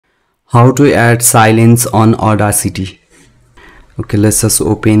How to add silence on Audacity. Okay, let's just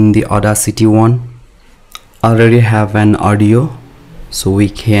open the Audacity one. Already have an audio, so we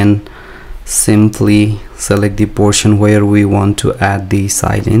can simply select the portion where we want to add the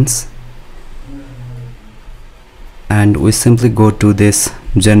silence, and we simply go to this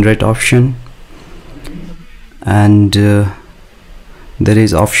generate option, and there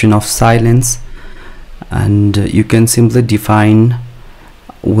is option of silence, and you can simply define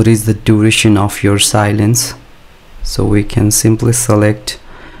what is the duration of your silence. So we can simply select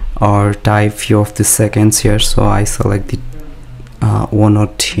or type few of the seconds here. So I select the 1 or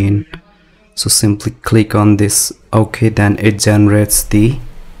 10. So simply click on this. Okay, then it generates the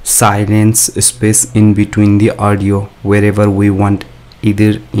silence space in between the audio wherever we want,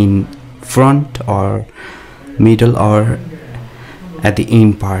 either in front or middle or at the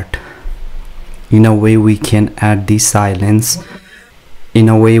end part. In a way we can add the silence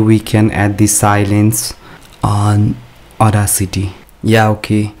on Audacity. Yeah,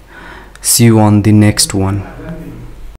 okay, see you on the next one.